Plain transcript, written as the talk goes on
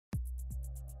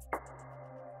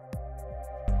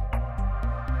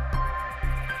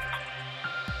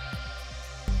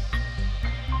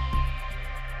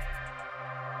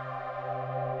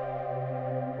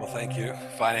Thank you.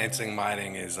 Financing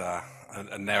mining is a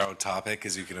narrow topic,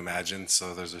 as you can imagine,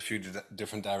 so there's a few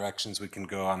different directions we can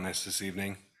go on this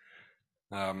evening.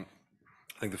 I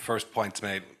think the first point's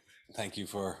made. Thank you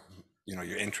for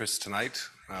your interest tonight.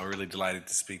 We're really delighted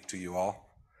to speak to you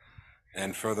all.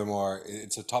 And furthermore,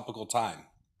 it's a topical time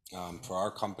for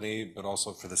our company, but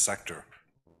also for the sector.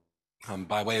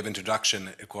 By way of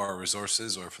introduction, Ecora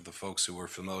Resources, or for the folks who are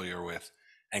familiar with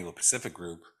Anglo-Pacific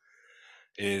Group,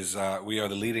 we are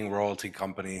the leading royalty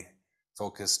company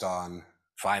focused on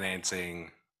financing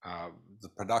the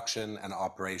production and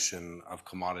operation of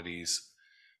commodities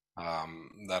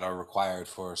that are required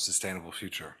for a sustainable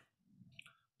future.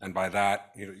 And by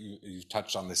that, you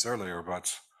touched on this earlier,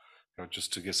 but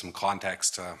just to give some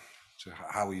context to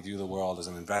how we view the world as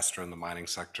an investor in the mining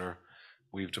sector,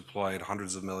 we've deployed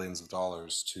hundreds of millions of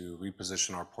dollars to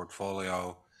reposition our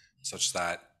portfolio such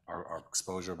that our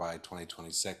exposure by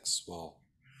 2026 will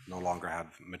no longer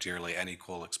have materially any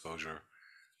coal exposure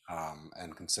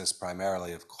and consists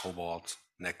primarily of cobalt,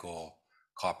 nickel,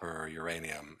 copper,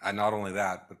 uranium. And not only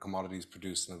that, but commodities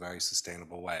produced in a very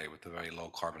sustainable way with a very low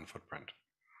carbon footprint.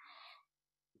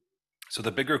 So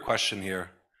the bigger question here,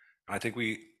 and I think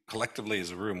we collectively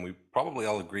as a room, we probably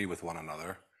all agree with one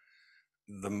another,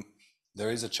 there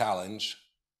is a challenge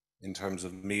in terms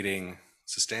of meeting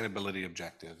sustainability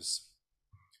objectives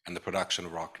and the production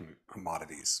of raw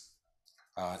commodities.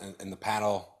 In the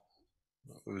panel,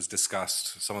 it was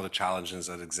discussed some of the challenges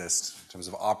that exist in terms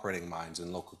of operating mines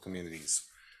in local communities.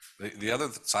 The other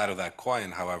side of that coin,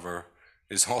 however,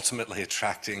 is ultimately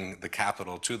attracting the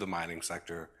capital to the mining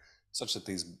sector such that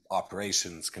these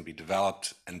operations can be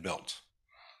developed and built.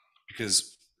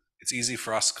 Because it's easy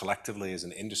for us collectively as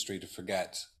an industry to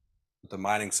forget that the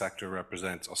mining sector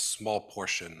represents a small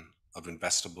portion of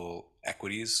investable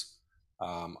equities,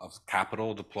 of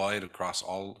capital deployed across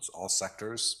all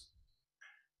sectors.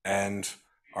 And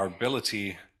our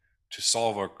ability to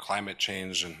solve our climate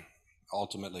change and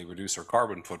ultimately reduce our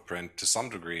carbon footprint to some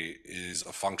degree is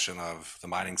a function of the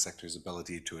mining sector's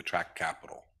ability to attract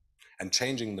capital. And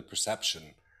changing the perception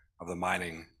of the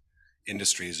mining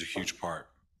industry is a huge part.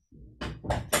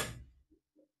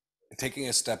 Taking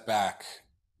a step back,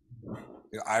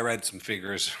 I read some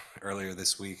figures earlier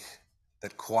this week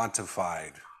that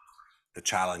quantified the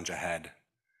challenge ahead,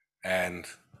 and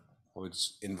I would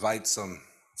invite some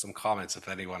comments if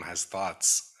anyone has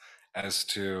thoughts as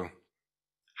to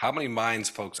how many mines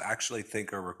folks actually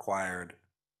think are required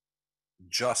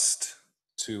just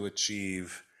to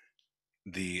achieve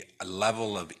the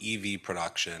level of EV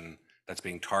production that's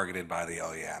being targeted by the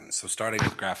OEMs. So starting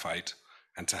with graphite,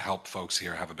 and to help folks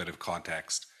here have a bit of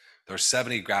context, there are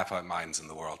 70 graphite mines in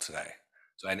the world today.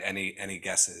 So any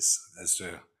guesses as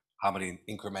to how many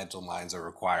incremental mines are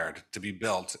required to be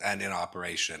built and in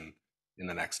operation in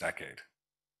the next decade?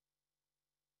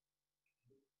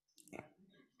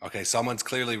 Okay, someone's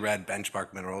clearly read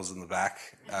Benchmark Minerals in the back.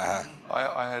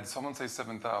 I had someone say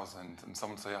 7,000 and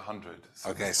someone say 100.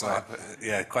 Okay, so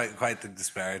yeah, quite the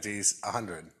disparities.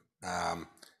 100.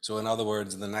 So in other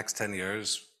words, in the next 10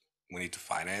 years, we need to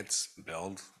finance,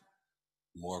 build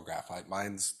more graphite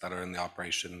mines that are in the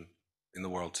operation in the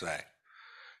world today.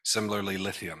 Similarly,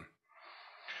 lithium.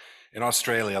 In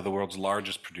Australia, the world's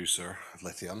largest producer of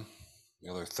lithium,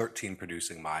 there are 13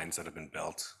 producing mines that have been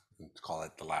built, call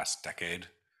it the last decade.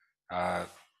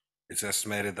 It's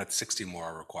estimated that 60 more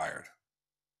are required.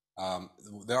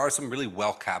 There are some really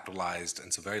well-capitalized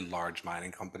and some very large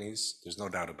mining companies, there's no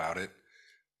doubt about it,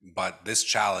 but this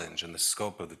challenge and the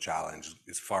scope of the challenge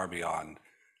is far beyond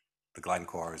the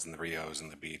Glencores and the Rios and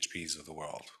the BHPs of the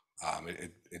world.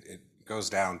 It goes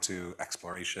down to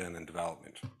exploration and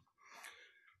development.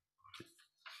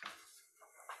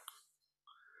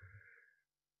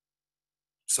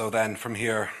 So then from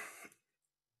here,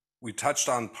 we touched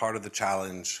on part of the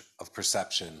challenge of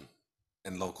perception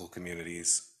in local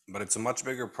communities, but it's a much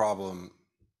bigger problem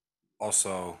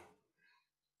also,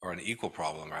 or an equal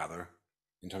problem rather,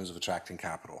 in terms of attracting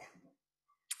capital.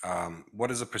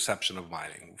 What is a perception of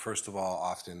mining? First of all,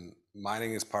 often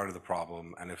mining is part of the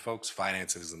problem, and if folks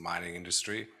finance it as the mining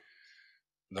industry,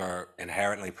 they're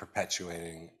inherently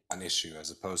perpetuating an issue as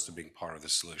opposed to being part of the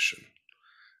solution.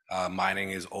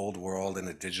 Mining is old world in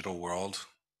a digital world.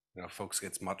 Folks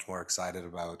get much more excited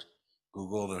about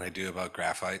Google than they do about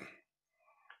graphite.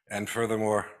 And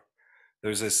furthermore,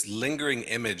 there's this lingering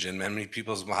image in many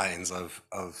people's minds of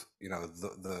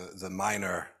the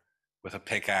miner with a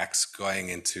pickaxe going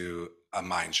into a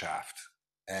mine shaft.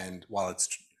 And while it's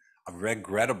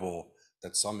regrettable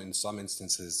that in some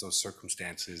instances those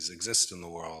circumstances exist in the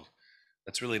world,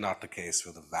 that's really not the case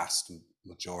for the vast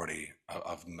majority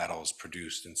of metals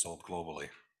produced and sold globally.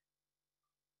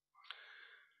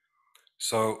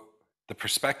 So the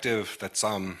perspective that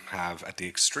some have at the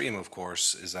extreme, of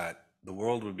course, is that the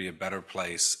world would be a better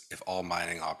place if all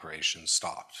mining operations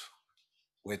stopped,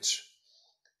 which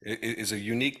is a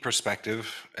unique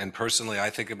perspective. And personally,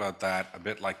 I think about that a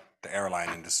bit like the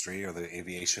airline industry or the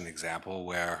aviation example,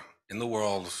 where in the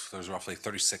world, there's roughly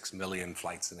 36 million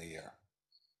flights in a year.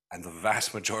 And the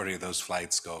vast majority of those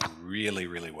flights go really,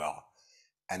 really well.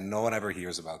 And no one ever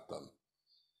hears about them.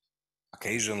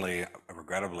 Occasionally,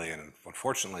 regrettably, and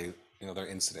unfortunately, there are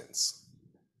incidents.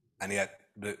 And yet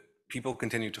the people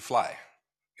continue to fly.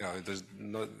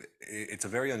 It's a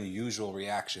very unusual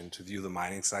reaction to view the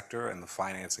mining sector and the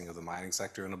financing of the mining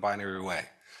sector in a binary way.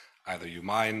 Either you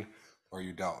mine or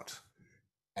you don't.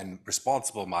 And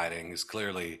responsible mining is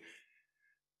clearly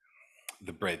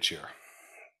the bridge here.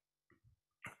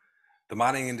 The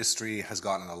mining industry has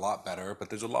gotten a lot better, but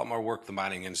there's a lot more work the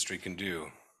mining industry can do,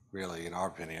 really, in our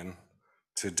opinion,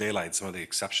 to daylight some of the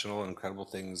exceptional and incredible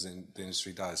things the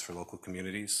industry does for local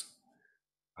communities,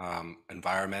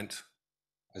 environment,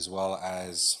 as well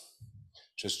as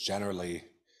just generally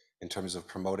in terms of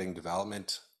promoting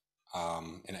development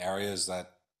in areas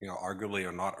that arguably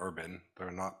are not urban. There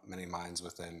are not many mines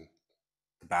within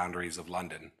the boundaries of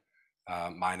London.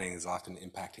 Mining is often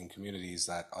impacting communities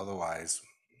that otherwise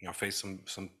face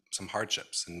some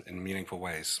hardships in meaningful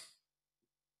ways.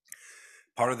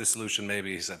 Part of the solution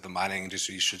maybe is that the mining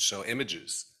industry should show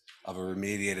images of a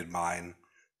remediated mine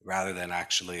rather than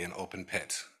actually an open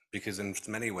pit, because in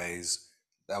many ways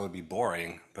that would be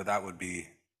boring, but that would be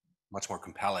much more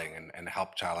compelling and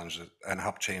help challenge it and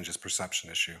help change this perception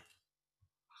issue.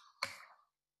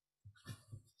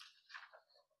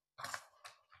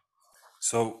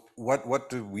 So what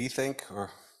do we think, or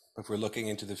if we're looking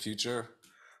into the future?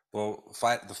 Well,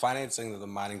 the financing that the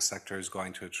mining sector is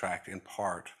going to attract in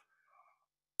part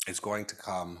is going to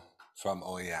come from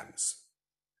OEMs.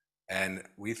 And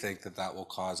we think that that will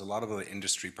cause a lot of the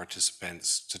industry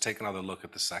participants to take another look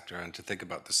at the sector and to think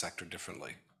about the sector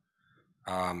differently.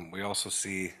 We also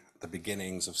see the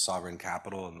beginnings of sovereign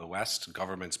capital in the West,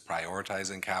 governments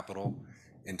prioritizing capital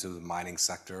into the mining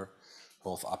sector,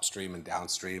 both upstream and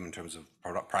downstream in terms of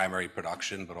primary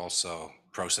production, but also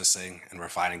processing and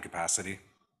refining capacity.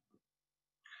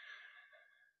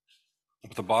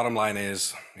 But the bottom line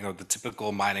is, the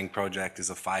typical mining project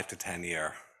is a 5 to 10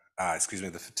 year.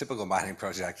 The typical mining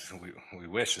project we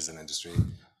wish as an industry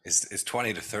is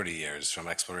 20 to 30 years from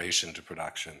exploration to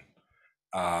production.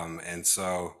 And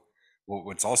so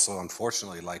what's also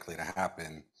unfortunately likely to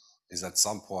happen is at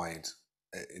some point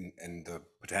in the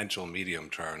potential medium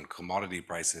term, commodity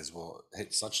prices will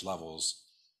hit such levels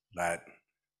that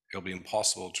it'll be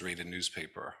impossible to read a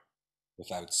newspaper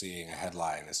without seeing a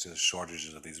headline as to the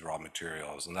shortages of these raw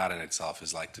materials. And that in itself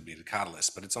is like to be the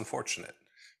catalyst, but it's unfortunate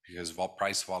because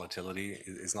price volatility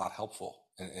is not helpful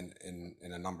in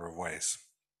a number of ways.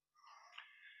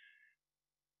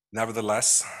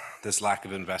 Nevertheless, this lack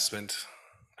of investment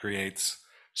creates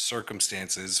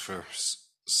circumstances for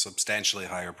substantially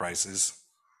higher prices,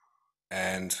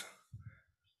 and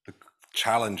the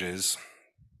challenges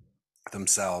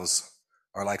themselves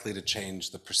are likely to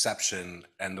change the perception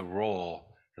and the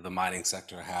role that the mining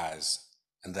sector has,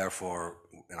 and therefore,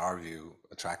 in our view,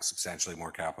 attract substantially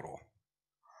more capital.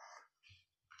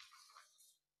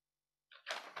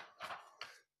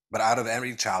 But out of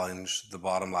every challenge, the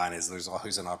bottom line is there's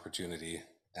always an opportunity,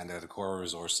 and at Ecora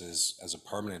Resources, as a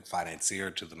permanent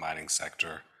financier to the mining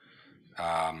sector,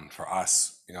 for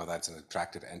us, that's an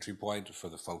attractive entry point for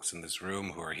the folks in this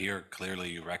room who are here. Clearly,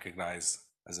 you recognize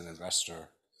as an investor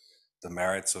the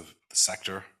merits of the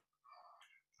sector.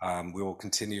 We will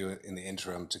continue in the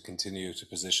interim to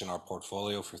position our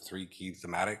portfolio for 3 key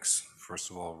thematics. First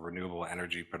of all, renewable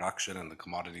energy production and the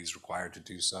commodities required to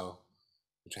do so,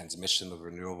 the transmission of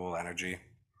renewable energy,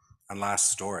 and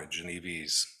last, storage and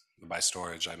EVs. By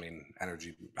storage, I mean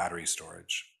energy battery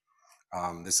storage.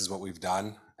 This is what we've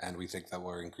done, and we think that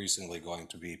we're increasingly going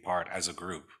to be part, as a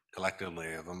group,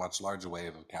 collectively, of a much larger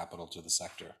wave of capital to the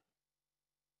sector.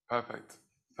 Perfect.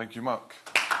 Thank you, Marc.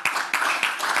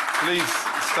 Please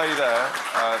stay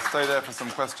there for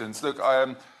some questions. Look,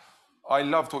 I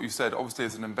loved what you said. Obviously,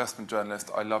 as an investment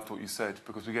journalist, I loved what you said,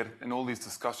 because we get in all these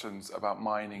discussions about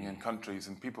mining in countries,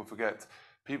 and people forget,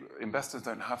 investors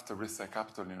don't have to risk their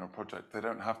capital in your project. They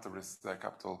don't have to risk their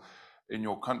capital in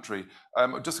your country.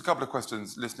 Just a couple of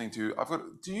questions listening to you.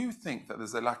 Do you think that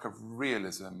there's a lack of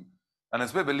realism? And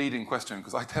it's a bit of a leading question,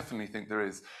 because I definitely think there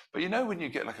is. But when you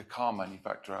get like a car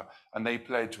manufacturer and they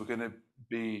pledge we're going to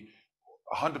be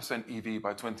 100% EV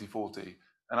by 2040,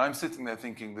 And I'm sitting there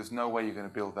thinking, there's no way you're going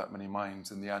to build that many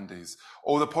mines in the Andes.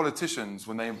 Or the politicians,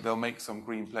 when they'll make some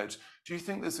green pledge. Do you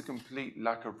think there's a complete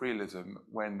lack of realism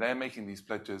when they're making these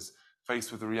pledges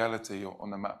faced with the reality on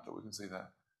the map that we can see there?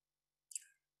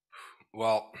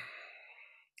 Well,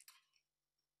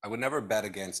 I would never bet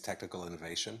against technical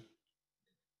innovation.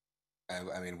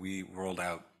 I mean, we rolled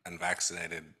out and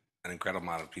vaccinated an incredible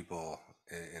amount of people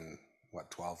in what,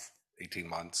 12, 18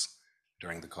 months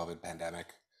during the COVID pandemic.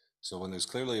 So when there's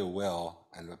clearly a will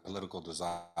and a political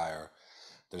desire,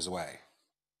 there's a way.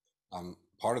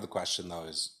 Part of the question, though,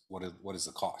 is what is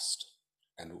the cost,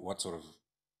 and what sort of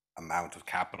amount of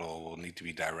capital will need to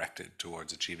be directed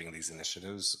towards achieving these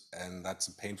initiatives, and that's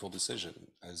a painful decision.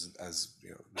 As you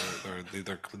know,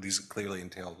 these clearly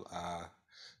entail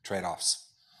trade-offs.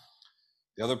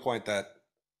 The other point that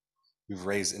we've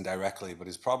raised indirectly, but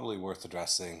is probably worth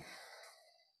addressing.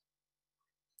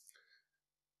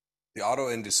 The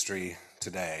auto industry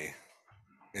today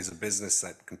is a business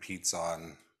that competes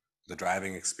on the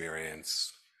driving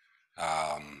experience,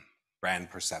 brand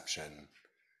perception,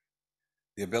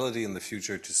 the ability in the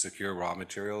future to secure raw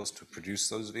materials to produce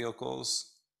those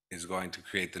vehicles is going to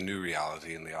create the new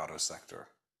reality in the auto sector.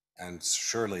 And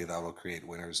surely that will create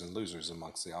winners and losers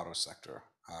amongst the auto sector.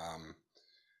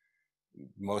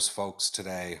 Most folks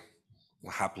today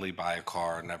will happily buy a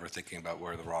car, never thinking about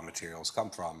where the raw materials come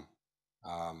from.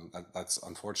 That's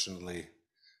unfortunately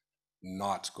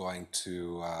not going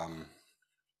to,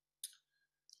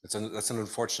 that's an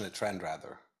unfortunate trend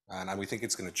rather. And we think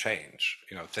it's going to change.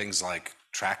 You know, things like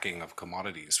tracking of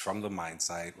commodities from the mine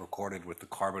site, recorded with the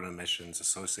carbon emissions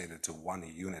associated to one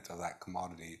unit of that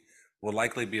commodity, will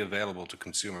likely be available to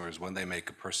consumers when they make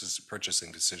a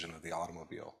purchasing decision of the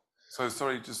automobile. So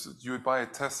sorry, just you would buy a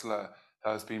Tesla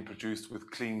that has been produced with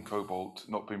clean cobalt,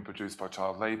 not being produced by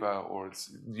child labor, or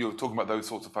you're talking about those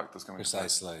sorts of factors coming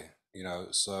precisely. You know,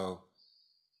 so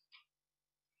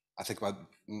I think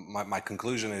my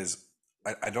conclusion is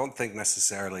I don't think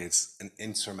necessarily it's an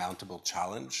insurmountable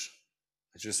challenge.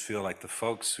 I just feel like the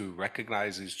folks who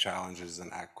recognize these challenges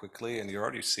and act quickly, and you're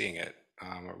already seeing it,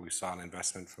 we saw an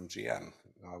investment from GM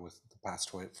with the past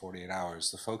 48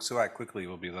 hours. The folks who act quickly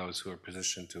will be those who are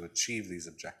positioned to achieve these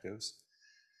objectives,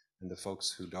 and the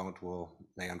folks who don't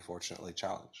may unfortunately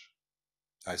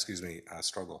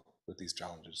struggle with these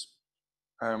challenges.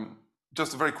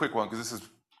 Just a very quick one, because this is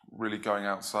really going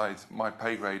outside my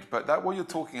pay grade, but that what you're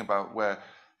talking about, where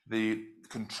the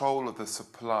control of the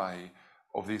supply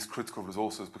of these critical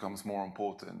resources becomes more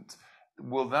important,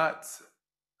 will that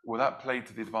play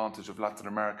to the advantage of Latin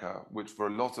America, which for a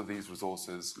lot of these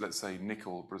resources, let's say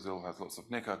nickel, Brazil has lots of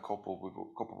nickel, copper we've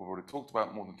already talked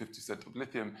about, more than 50% of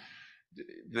lithium.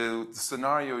 The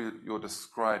scenario you're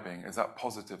describing, is that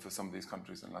positive for some of these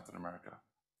countries in Latin America?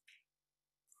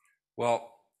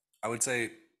 Well, I would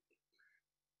say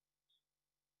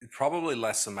it's probably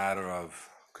less a matter of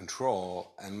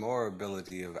control and more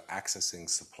ability of accessing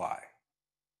supply.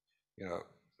 You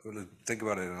know, think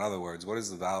about it in other words, what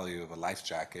is the value of a life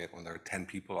jacket when there are 10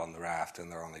 people on the raft and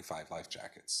there are only 5 life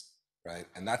jackets, right?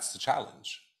 And that's the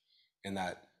challenge, in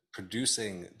that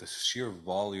producing the sheer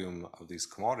volume of these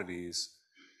commodities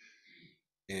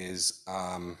is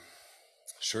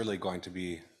surely going to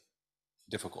be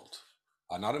difficult.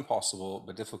 Not impossible,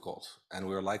 but difficult. And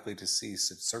we're likely to see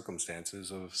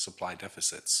circumstances of supply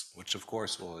deficits, which of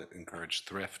course will encourage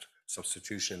thrift,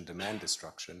 substitution, demand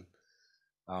destruction.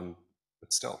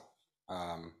 But still,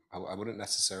 I wouldn't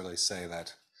necessarily say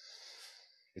that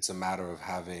it's a matter of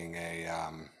having a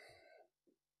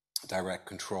direct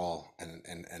control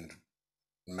and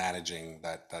managing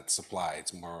that supply.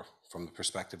 It's more from the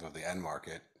perspective of the end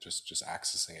market, just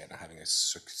accessing it and having a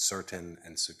certain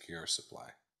and secure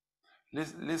supply.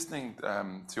 Listening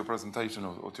to your presentation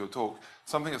or to your talk,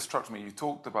 something that struck me, you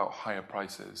talked about higher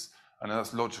prices, and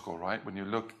that's logical, right? When you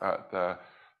look at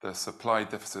the supply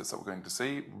deficits that we're going to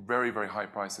see, very, very high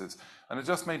prices. And it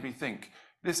just made me think,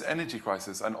 this energy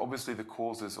crisis, and obviously the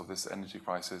causes of this energy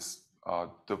crisis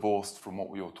are divorced from what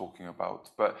we were talking about,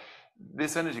 but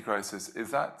this energy crisis,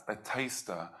 is that a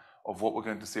taster of what we're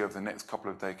going to see over the next couple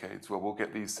of decades, where we'll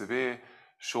get these severe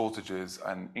shortages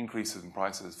and increases in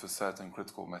prices for certain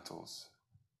critical metals,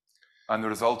 and the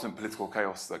resultant political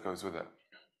chaos that goes with it?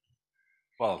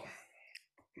 Well,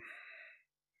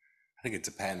 I think it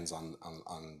depends on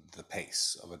the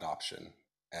pace of adoption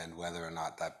and whether or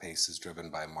not that pace is driven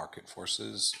by market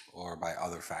forces or by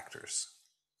other factors.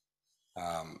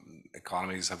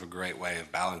 Economies have a great way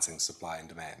of balancing supply and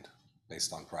demand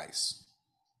based on price.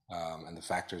 And the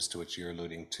factors to which you're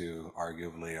alluding to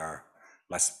arguably are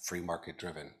less free market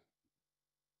driven.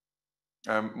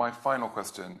 My final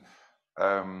question,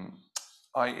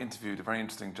 I interviewed a very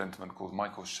interesting gentleman called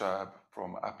Michael Sherb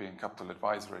from Appian Capital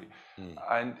Advisory,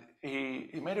 and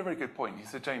he made a very good point. He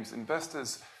said, James,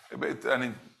 investors,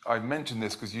 I mentioned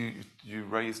this because you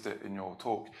raised it in your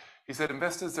talk. He said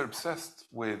investors are obsessed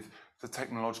with the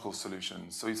technological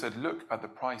solutions. So he said, look at the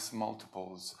price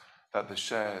multiples that the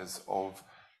shares of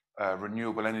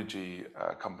renewable energy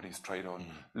companies trade on.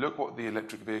 Look what the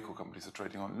electric vehicle companies are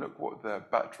trading on. Look what the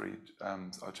battery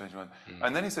are trading on.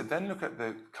 And then he said, then look at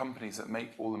the companies that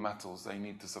make all the metals they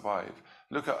need to survive.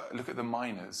 Look at the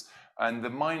miners. And the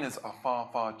miners are far,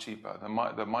 far cheaper.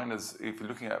 The miners, if you're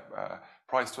looking at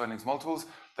price to earnings multiples,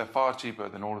 they're far cheaper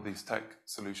than all of these tech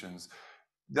solutions.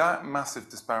 That massive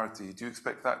disparity, do you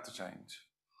expect that to change?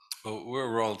 Well, we're a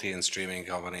royalty and streaming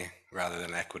company rather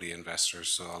than equity investors,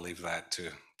 so I'll leave that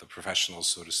to the professionals,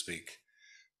 so to speak.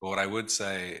 But what I would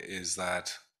say is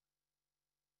that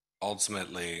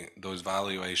ultimately those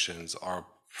valuations are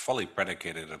fully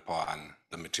predicated upon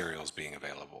the materials being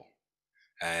available.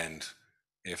 And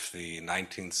if the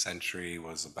 19th century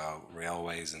was about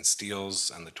railways and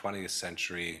steels, and the 20th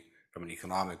century, from an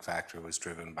economic factor, was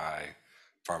driven by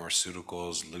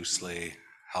pharmaceuticals, loosely,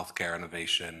 healthcare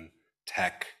innovation,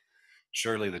 tech,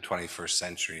 surely the 21st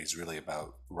century is really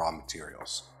about raw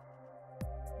materials.